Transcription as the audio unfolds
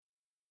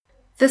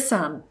The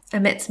Sun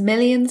emits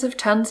millions of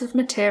tons of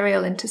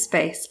material into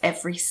space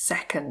every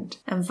second,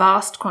 and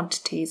vast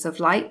quantities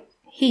of light,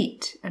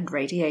 heat, and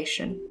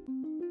radiation.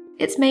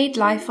 It's made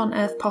life on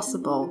Earth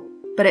possible,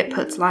 but it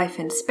puts life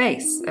in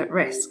space at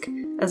risk,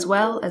 as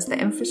well as the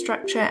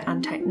infrastructure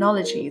and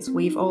technologies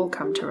we've all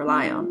come to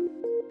rely on.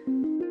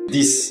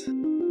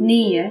 10,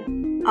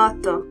 9,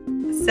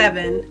 8,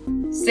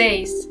 7,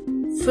 6,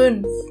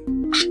 5,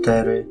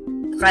 4,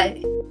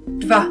 3,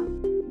 2.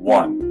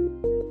 1.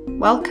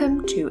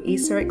 Welcome to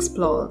ESA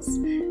Explores,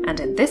 and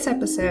in this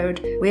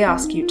episode we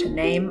ask you to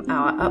name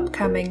our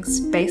upcoming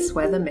space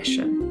weather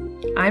mission.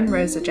 I'm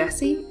Rosa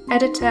Jesse,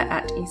 editor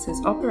at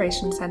ESA's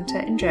Operations Center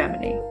in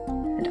Germany,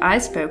 and I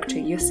spoke to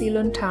Jussi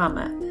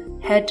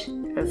Luntama, head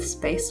of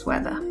space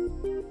weather.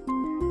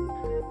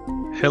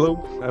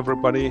 Hello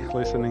everybody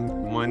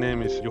listening, my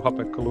name is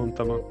Juha-Pekka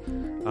Luntama.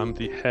 I'm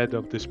the head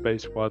of the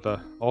Space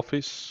Weather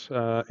Office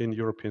in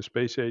European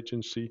Space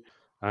Agency.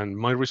 And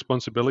my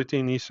responsibility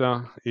in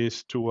ESA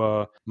is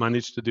to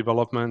manage the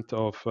development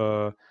of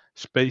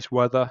space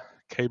weather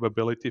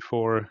capability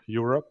for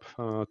Europe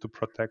to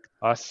protect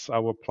us,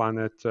 our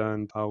planet,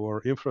 and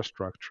our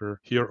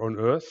infrastructure here on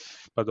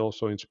Earth, but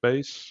also in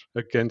space,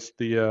 against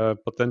the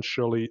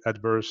potentially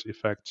adverse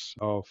effects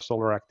of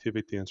solar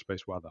activity and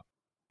space weather.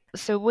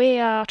 So we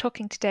are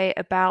talking today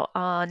about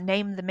our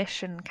Name the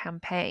Mission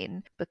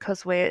campaign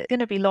because we're going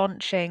to be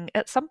launching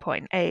at some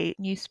point a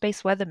new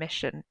space weather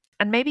mission.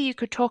 And maybe you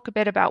could talk a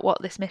bit about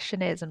what this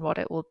mission is and what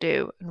it will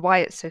do and why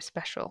it's so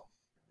special.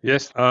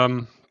 Yes,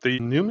 the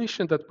new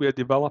mission that we are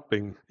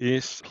developing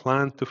is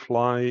planned to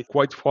fly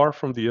quite far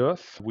from the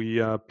Earth.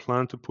 We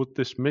plan to put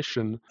this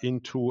mission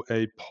into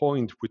a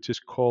point which is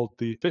called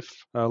the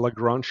fifth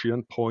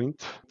Lagrangian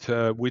point,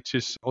 which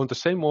is on the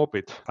same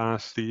orbit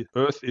as the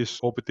Earth is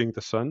orbiting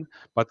the Sun,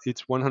 but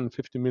it's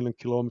 150 million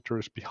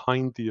kilometers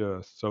behind the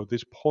Earth. So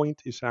this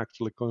point is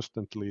actually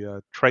constantly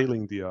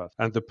trailing the Earth.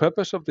 And the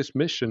purpose of this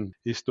mission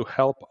is to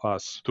help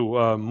us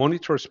to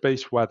monitor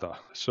space weather,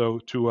 so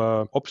to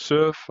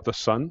observe the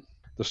Sun,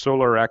 the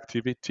solar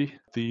activity,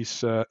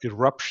 these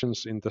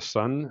eruptions in the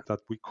Sun that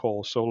we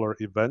call solar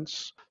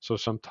events. So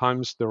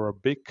sometimes there are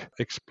big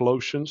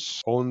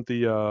explosions on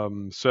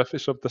the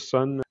surface of the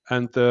Sun,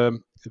 and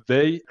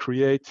they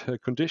create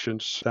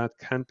conditions that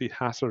can be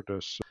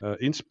hazardous.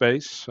 In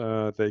space,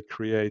 they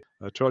create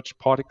charged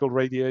particle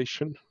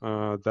radiation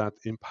that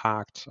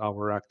impacts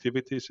our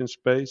activities in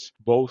space,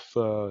 both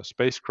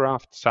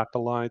spacecraft,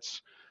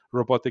 satellites,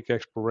 robotic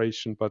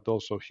exploration, but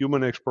also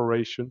human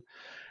exploration.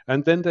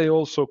 And then they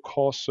also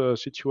cause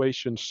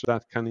situations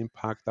that can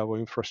impact our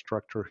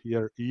infrastructure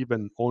here,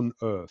 even on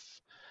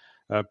Earth.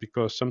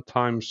 Because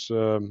sometimes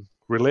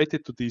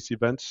related to these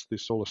events,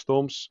 these solar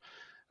storms,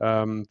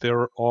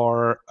 there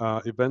are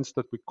events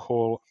that we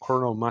call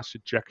coronal mass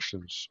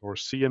ejections, or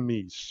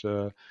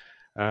CMEs.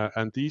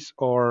 And these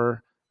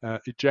are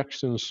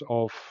ejections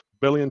of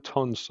billion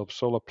tons of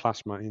solar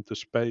plasma into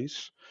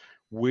space,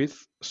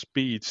 with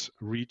speeds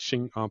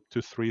reaching up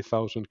to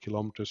 3,000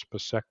 kilometers per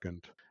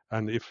second.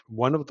 And if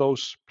one of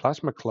those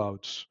plasma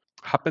clouds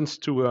happens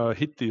to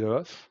hit the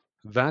Earth,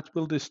 that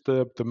will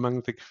disturb the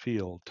magnetic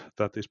field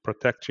that is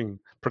protecting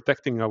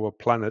our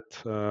planet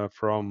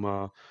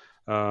from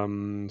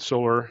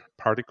solar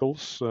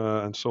particles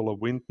and solar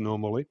wind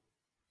normally.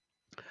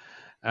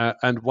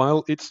 And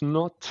while it's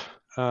not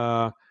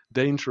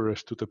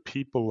dangerous to the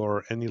people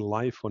or any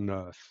life on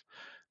Earth,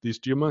 these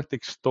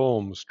geomagnetic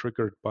storms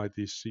triggered by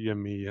these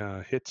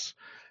CME hits,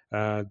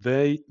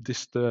 they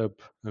disturb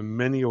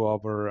many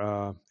of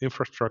our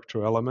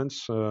infrastructure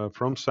elements,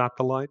 from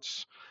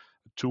satellites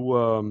to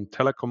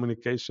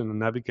telecommunication and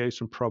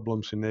navigation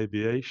problems in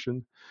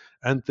aviation,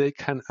 and they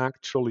can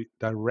actually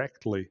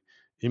directly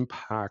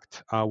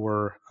impact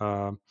our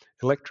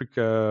electric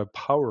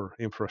power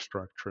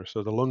infrastructure.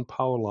 So the long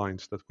power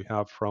lines that we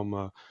have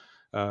from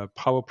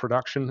power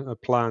production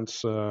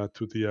plants to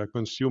the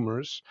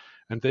consumers,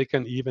 and they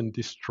can even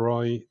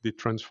destroy the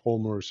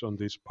transformers on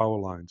these power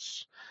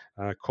lines,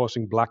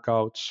 causing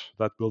blackouts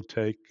that will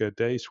take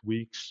days,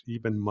 weeks,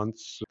 even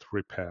months to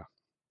repair.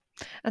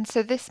 And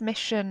so this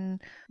mission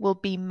will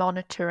be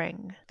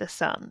monitoring the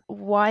Sun.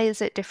 Why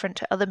is it different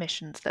to other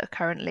missions that are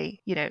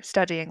currently,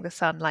 studying the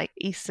Sun, like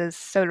ESA's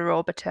Solar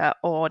Orbiter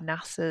or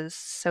NASA's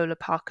Solar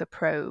Parker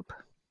Probe?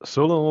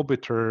 Solar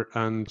Orbiter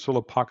and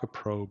Solar Parker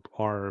Probe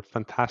are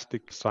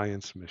fantastic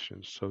science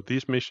missions. So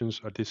these missions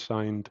are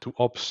designed to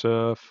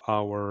observe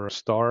our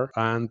star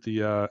and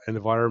the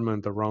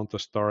environment around the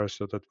star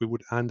so that we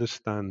would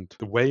understand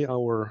the way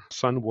our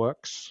Sun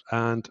works,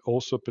 and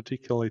also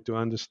particularly to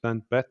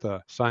understand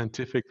better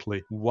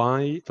scientifically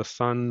why the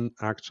Sun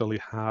actually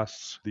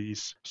has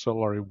these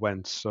solar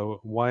events.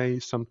 So why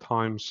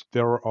sometimes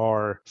there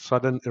are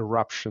sudden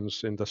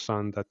eruptions in the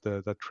Sun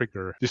that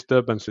trigger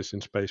disturbances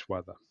in space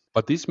weather.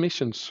 But these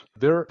missions,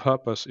 their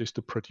purpose is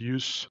to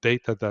produce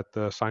data that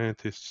the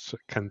scientists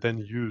can then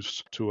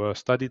use to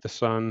study the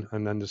sun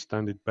and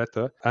understand it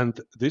better. And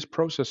this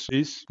process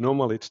is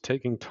normally it's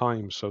taking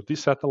time. So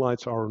these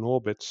satellites are in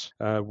orbits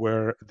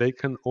where they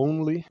can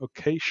only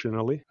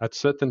occasionally at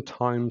certain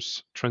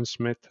times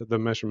transmit the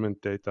measurement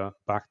data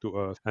back to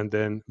Earth and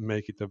then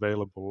make it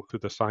available to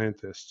the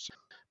scientists.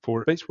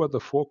 For space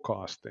weather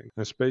forecasting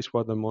and space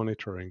weather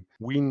monitoring,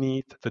 we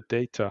need the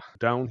data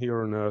down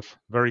here on Earth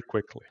very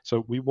quickly.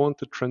 So we want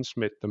to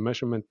transmit the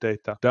measurement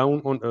data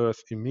down on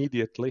Earth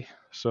immediately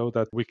so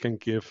that we can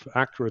give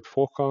accurate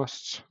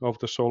forecasts of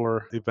the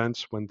solar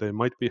events when they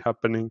might be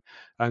happening.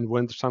 And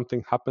when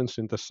something happens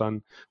in the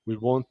sun, we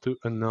want to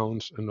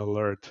announce an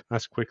alert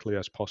as quickly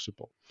as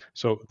possible.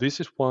 So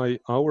this is why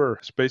our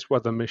space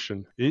weather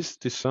mission is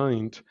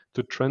designed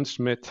to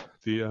transmit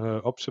the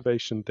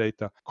observation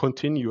data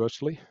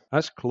continuously,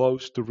 as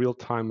close to real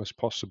time as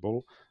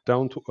possible,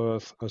 down to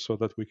Earth so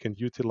that we can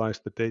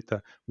utilize the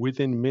data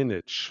within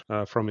minutes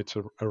from its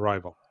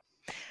arrival.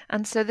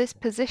 And so this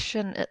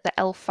position at the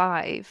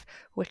L5,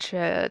 which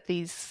are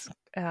these,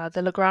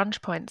 the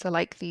Lagrange points are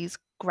like these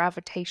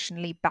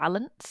gravitationally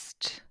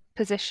balanced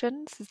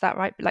positions, is that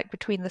right? Like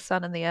between the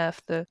sun and the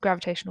Earth, the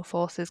gravitational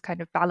forces kind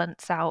of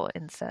balance out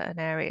in certain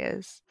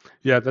areas.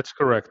 Yeah, that's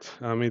correct.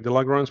 I mean, the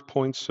Lagrange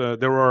points,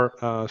 there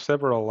are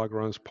several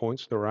Lagrange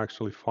points. There are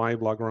actually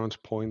 5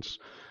 Lagrange points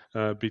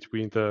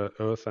between the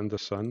Earth and the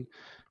sun.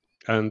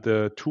 And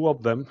 2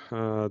 of them,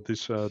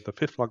 the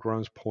 5th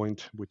Lagrange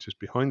point, which is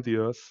behind the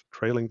Earth,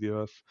 trailing the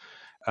Earth,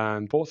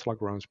 and 4th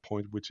Lagrange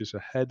point, which is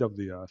ahead of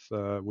the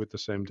Earth with the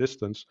same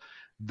distance,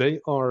 they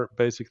are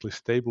basically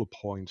stable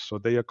points. So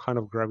they are kind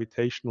of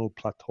gravitational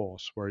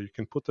plateaus where you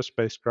can put the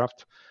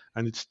spacecraft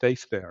and it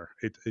stays there.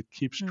 It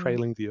keeps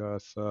trailing the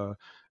Earth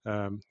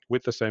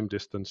with the same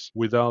distance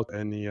without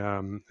any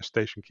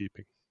station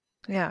keeping.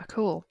 Yeah,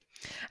 cool.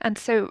 And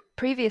so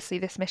previously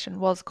this mission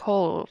was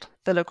called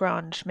the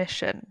Lagrange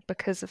mission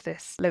because of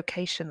this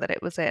location that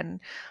it was in.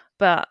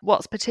 But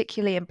what's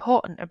particularly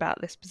important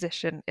about this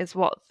position is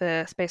what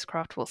the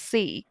spacecraft will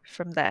see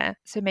from there.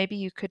 So maybe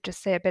you could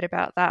just say a bit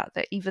about that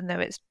even though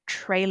it's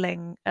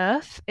trailing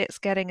Earth, it's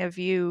getting a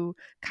view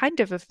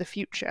kind of the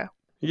future.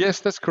 Yes,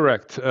 that's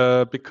correct,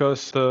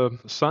 because the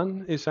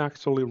sun is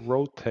actually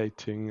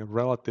rotating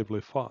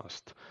relatively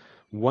fast.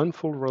 One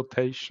full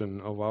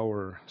rotation of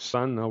our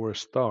sun, our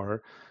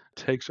star,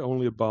 takes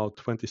only about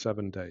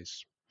 27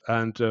 days.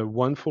 And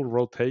one full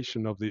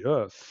rotation of the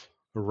Earth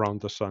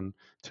around the sun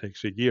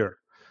takes a year.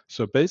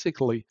 So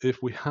basically,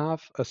 if we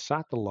have a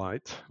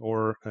satellite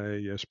or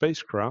a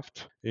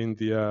spacecraft in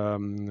the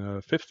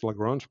 5th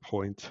Lagrange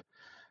point,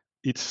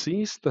 it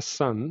sees the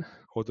sun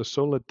or the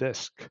solar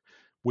disk,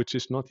 which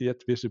is not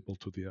yet visible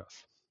to the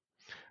Earth.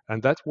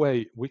 And that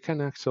way, we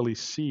can actually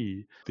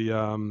see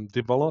the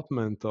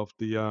development of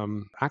the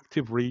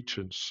active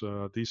regions.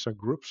 These are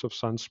groups of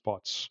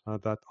sunspots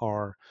that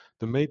are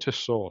the major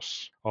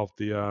source of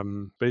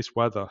the base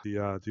weather,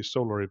 the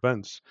solar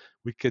events.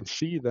 We can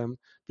see them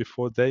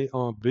before they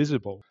are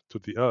visible to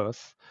the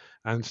Earth.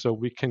 And so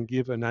we can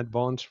give an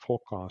advanced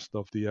forecast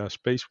of the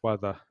space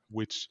weather,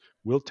 which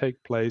will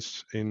take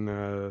place in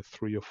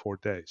 3 or 4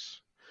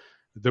 days.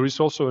 There is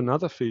also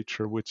another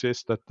feature, which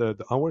is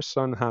that our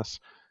sun has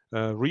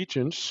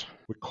regions,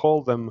 we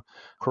call them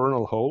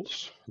coronal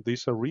holes.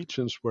 These are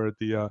regions where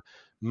the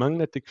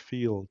magnetic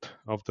field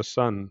of the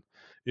sun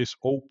is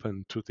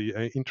open to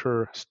the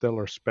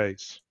interstellar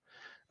space.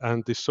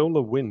 And the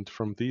solar wind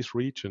from these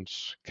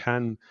regions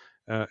can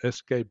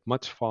escape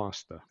much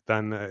faster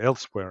than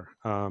elsewhere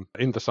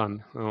in the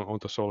sun on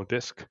the solar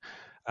disk.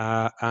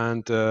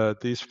 And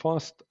these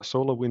fast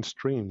solar wind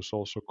streams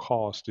also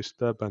cause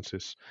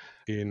disturbances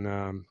in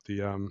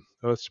the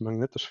Earth's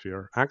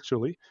magnetosphere.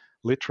 Actually,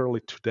 literally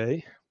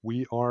today,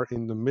 we are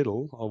in the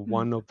middle of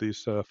one of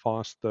these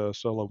fast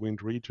solar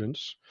wind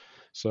regions.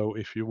 So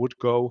if you would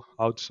go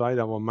outside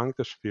our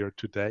magnetosphere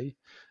today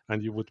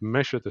and you would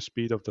measure the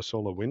speed of the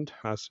solar wind,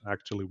 as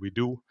actually we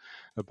do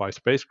by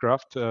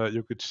spacecraft,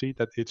 you could see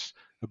that it's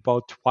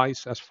about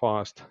twice as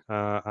fast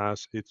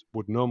as it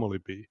would normally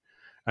be.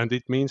 And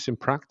it means in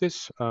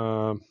practice,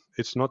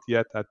 it's not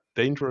yet at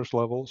dangerous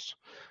levels,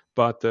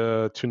 but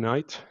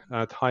tonight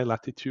at high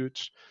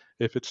latitudes,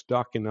 if it's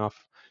dark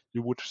enough,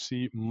 you would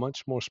see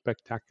much more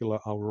spectacular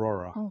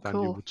aurora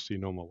than you would see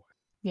normally.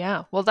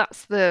 Yeah, well,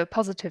 that's the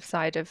positive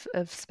side of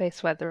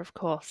space weather, of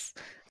course,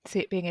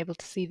 being able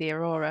to see the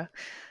aurora.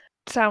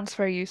 Sounds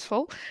very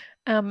useful.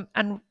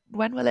 And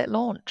when will it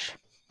launch?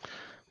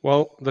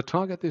 Well, the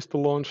target is to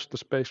launch the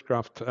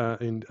spacecraft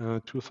in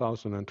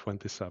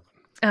 2027.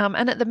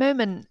 And at the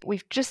moment,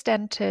 we've just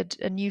entered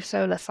a new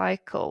solar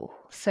cycle.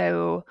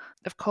 So,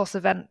 of course,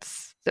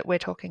 events that we're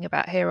talking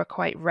about here are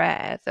quite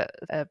rare, that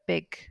a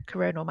big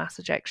coronal mass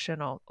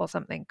ejection or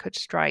something could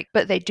strike,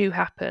 but they do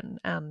happen.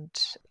 And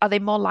are they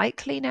more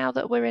likely now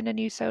that we're in a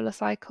new solar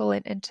cycle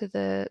into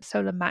the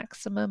solar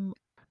maximum?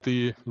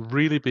 The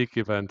really big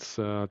events,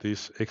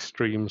 these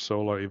extreme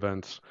solar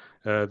events,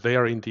 they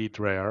are indeed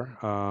rare.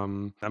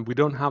 And we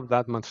don't have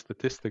that much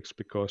statistics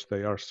because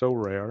they are so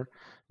rare.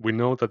 We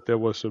know that there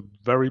was a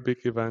very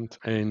big event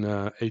in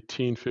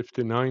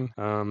 1859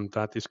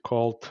 that is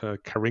called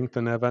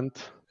Carrington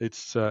event.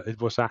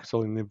 It was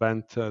actually an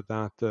event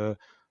that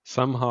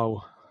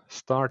somehow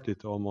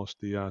started almost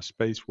the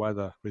space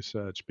weather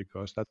research,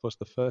 because that was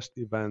the first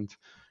event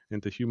in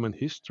the human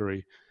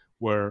history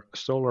where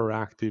solar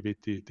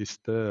activity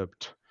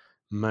disturbed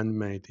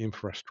man-made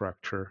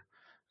infrastructure.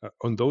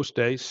 On those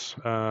days,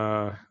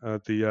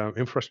 the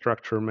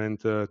infrastructure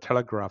meant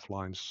telegraph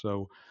lines.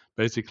 So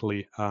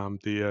basically,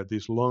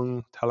 these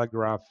long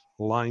telegraph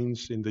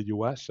lines in the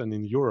U.S. and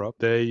in Europe,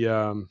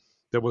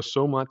 there was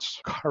so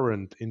much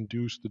current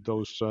induced to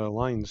those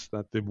lines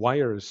that the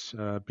wires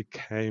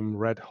became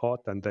red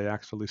hot, and they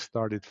actually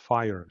started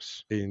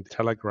fires in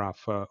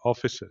telegraph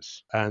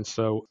offices. And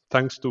so,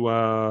 thanks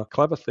to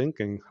clever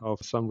thinking of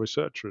some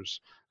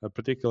researchers,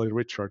 particularly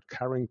Richard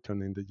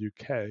Carrington in the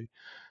UK,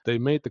 they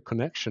made the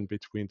connection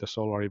between the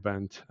solar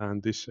event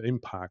and this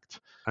impact.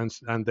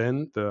 And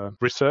then the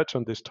research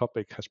on this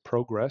topic has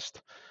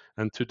progressed.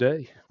 And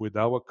today, with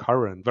our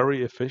current,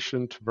 very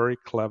efficient, very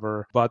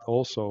clever, but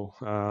also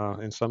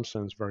in some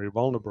sense very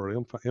vulnerable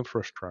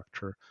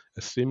infrastructure,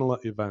 a similar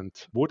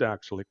event would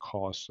actually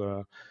cause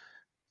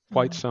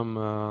quite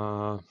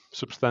some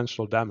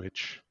substantial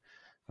damage.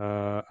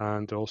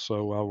 And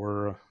also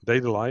our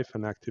daily life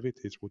and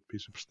activities would be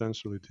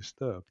substantially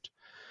disturbed.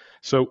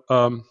 So,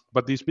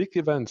 but these big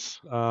events,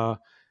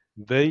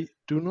 they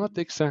do not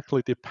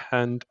exactly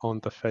depend on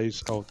the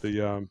phase of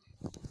the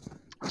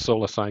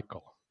solar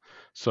cycle.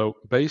 So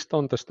based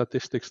on the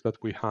statistics that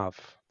we have,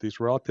 these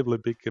relatively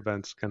big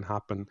events can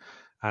happen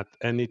at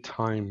any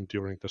time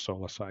during the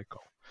solar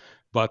cycle.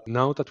 But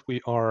now that we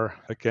are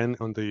again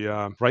on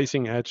the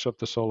rising edge of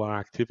the solar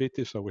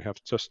activity, so we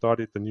have just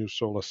started the new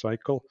solar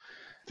cycle,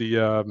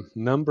 the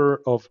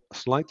number of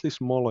slightly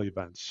smaller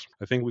events,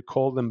 I think we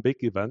call them big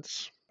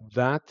events,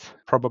 that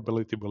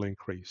probability will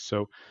increase.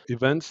 So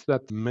events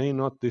that may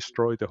not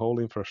destroy the whole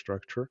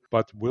infrastructure,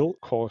 but will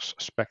cause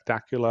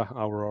spectacular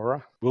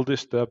aurora, will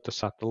disturb the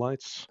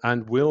satellites,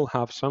 and will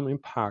have some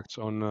impacts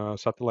on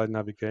satellite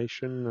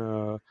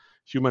navigation,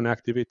 human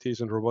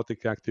activities and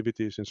robotic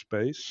activities in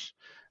space,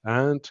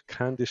 and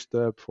can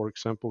disturb, for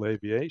example,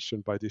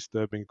 aviation by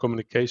disturbing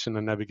communication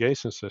and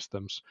navigation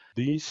systems.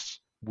 These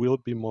will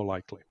be more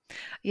likely.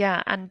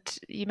 Yeah, and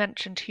you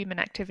mentioned human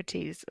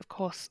activities. Of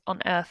course,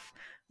 on Earth,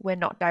 we're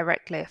not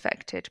directly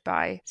affected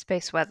by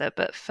space weather,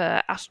 but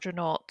for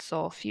astronauts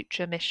or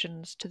future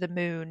missions to the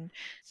moon,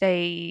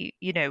 they,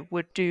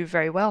 would do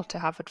very well to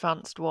have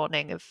advanced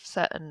warning of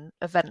certain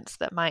events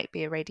that might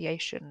be a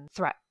radiation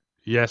threat.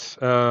 Yes,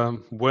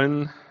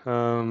 when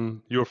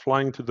you're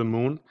flying to the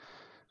moon,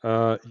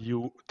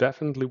 you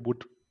definitely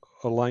would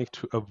like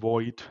to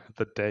avoid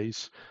the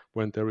days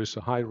when there is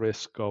a high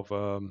risk of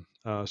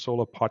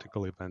solar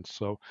particle events.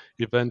 So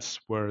events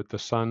where the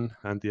sun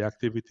and the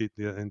activity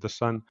in the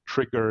sun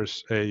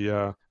triggers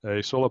a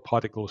solar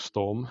particle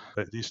storm.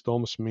 These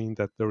storms mean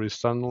that there is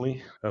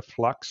suddenly a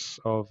flux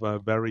of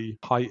very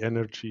high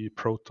energy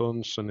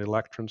protons and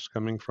electrons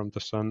coming from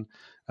the sun.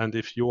 And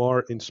if you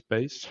are in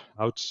space,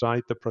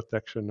 outside the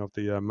protection of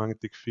the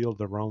magnetic field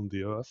around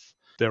the Earth,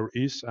 there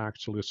is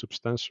actually a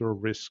substantial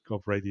risk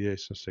of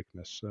radiation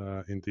sickness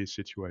in these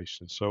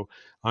situations. So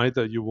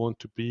either you want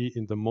to be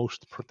in the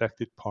most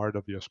protected part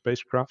of your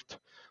spacecraft,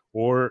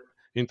 or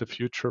in the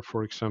future,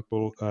 for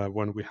example,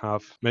 when we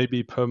have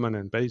maybe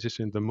permanent bases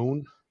in the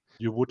moon,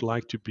 you would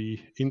like to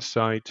be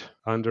inside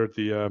under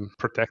the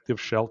protective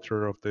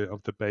shelter of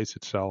the base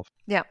itself.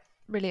 Yeah,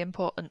 really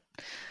important.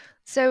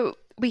 So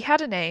we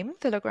had a name,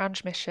 the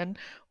Lagrange mission.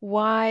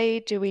 Why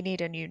do we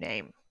need a new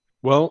name?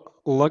 Well,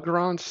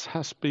 Lagrange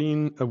has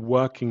been a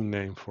working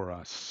name for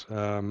us.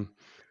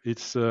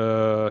 It's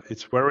a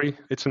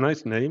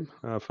nice name,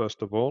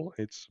 first of all.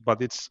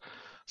 But it's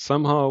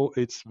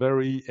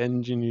very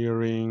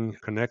engineering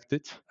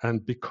connected,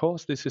 and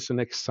because this is an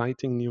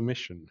exciting new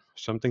mission,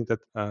 something that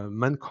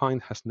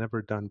mankind has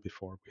never done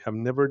before. We have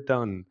never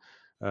done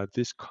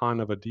this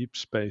kind of a deep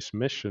space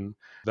mission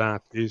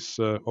that is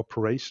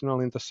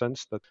operational in the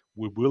sense that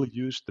we will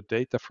use the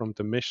data from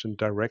the mission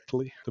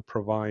directly to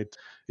provide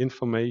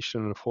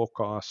information and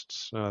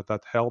forecasts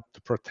that help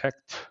to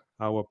protect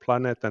our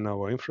planet and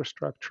our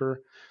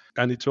infrastructure.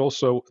 And it's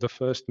also the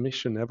first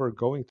mission ever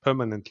going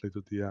permanently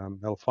to the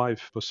L5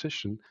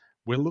 position.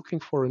 We're looking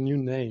for a new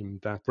name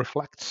that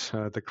reflects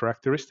the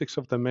characteristics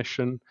of the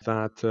mission,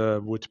 that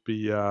would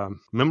be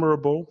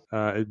memorable,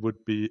 it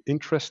would be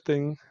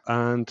interesting,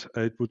 and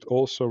it would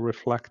also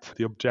reflect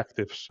the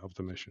objectives of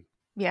the mission.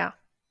 Yeah,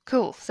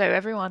 cool. So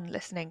everyone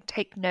listening,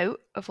 take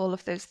note of all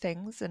of those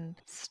things and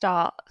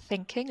start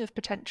thinking of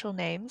potential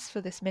names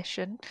for this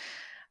mission.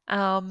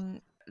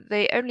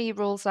 The only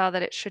rules are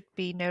that it should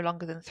be no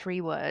longer than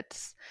 3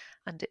 words,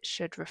 and it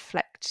should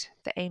reflect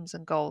the aims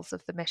and goals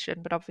of the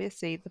mission. But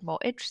obviously, the more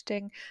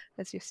interesting,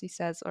 as Jussi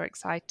says, or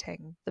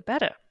exciting, the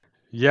better.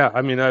 Yeah,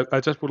 I mean, I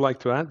just would like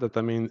to add that,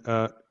 I mean,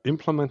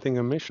 implementing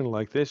a mission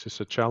like this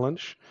is a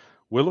challenge.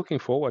 We're looking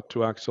forward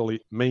to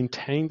actually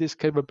maintain this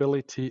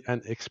capability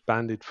and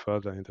expand it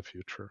further in the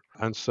future.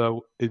 And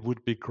so it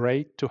would be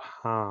great to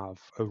have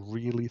a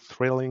really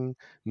thrilling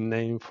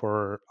name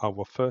for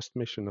our first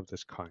mission of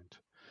this kind.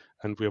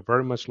 And we are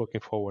very much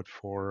looking forward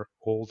for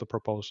all the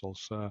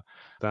proposals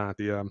that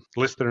the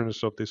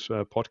listeners of this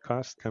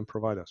podcast can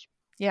provide us.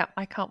 Yeah,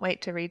 I can't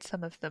wait to read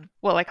some of them.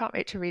 Well, I can't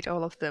wait to read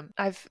all of them.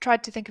 I've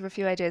tried to think of a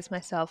few ideas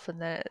myself, and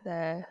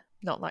they're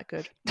not that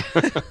good.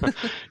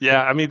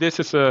 Yeah, I mean, this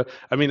is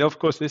of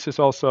course, this is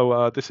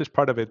also this is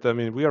part of it. I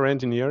mean, we are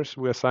engineers,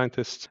 we are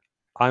scientists.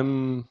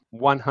 I'm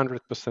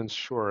 100%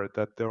 sure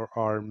that there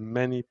are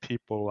many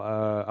people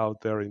out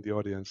there in the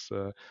audience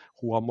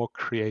who are more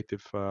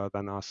creative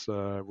than us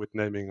with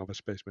naming of a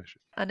space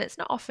mission. And it's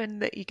not often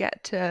that you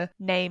get to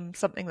name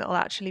something that will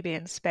actually be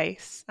in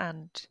space,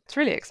 and it's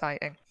really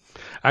exciting.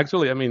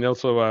 Actually, I mean,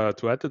 also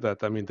to add to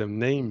that, I mean, the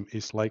name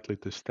is likely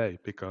to stay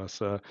because,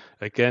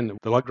 again,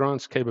 the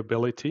Lagrange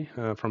capability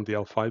from the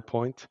L5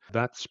 point,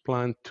 that's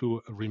planned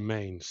to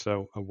remain.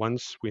 So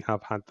once we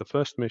have had the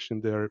first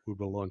mission there, we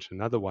will launch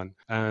another one.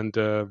 And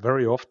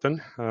very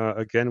often,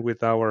 again,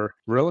 with our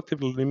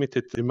relatively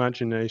limited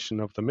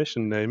imagination of the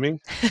mission naming,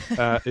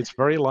 it's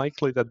very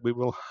likely that we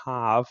will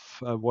have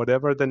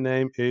whatever the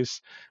name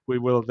is, we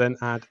will then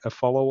add a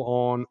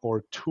follow-on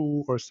or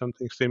two or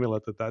something similar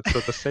to that.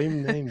 So the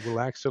same name will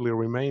actually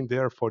remain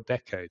there for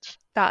decades.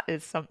 That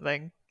is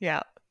something.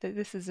 Yeah.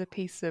 This is a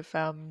piece of,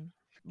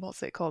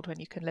 what's it called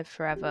when you can live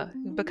forever?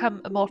 You become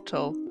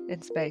immortal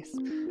in space.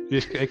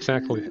 Yes,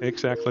 exactly.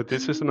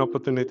 This is an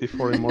opportunity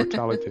for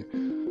immortality.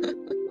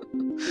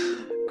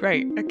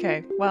 Great.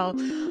 Okay. Well,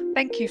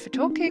 thank you for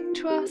talking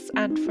to us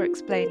and for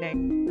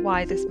explaining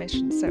why this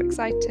mission is so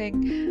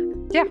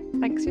exciting. Yeah.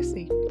 Thanks,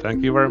 Jussi.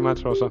 Thank you very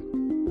much, Rosa.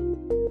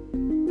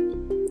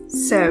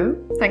 So,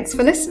 thanks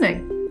for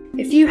listening.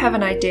 If you have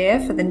an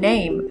idea for the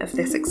name of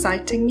this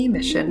exciting new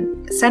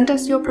mission, send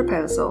us your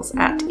proposals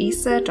at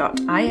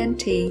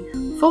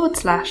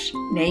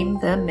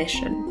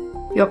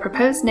esa.int/name-the-mission. Your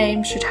proposed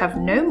name should have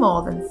no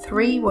more than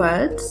 3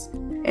 words.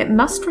 It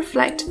must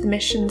reflect the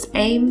mission's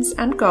aims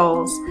and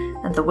goals,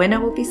 and the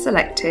winner will be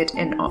selected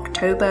in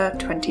October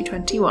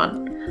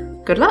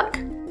 2021. Good luck!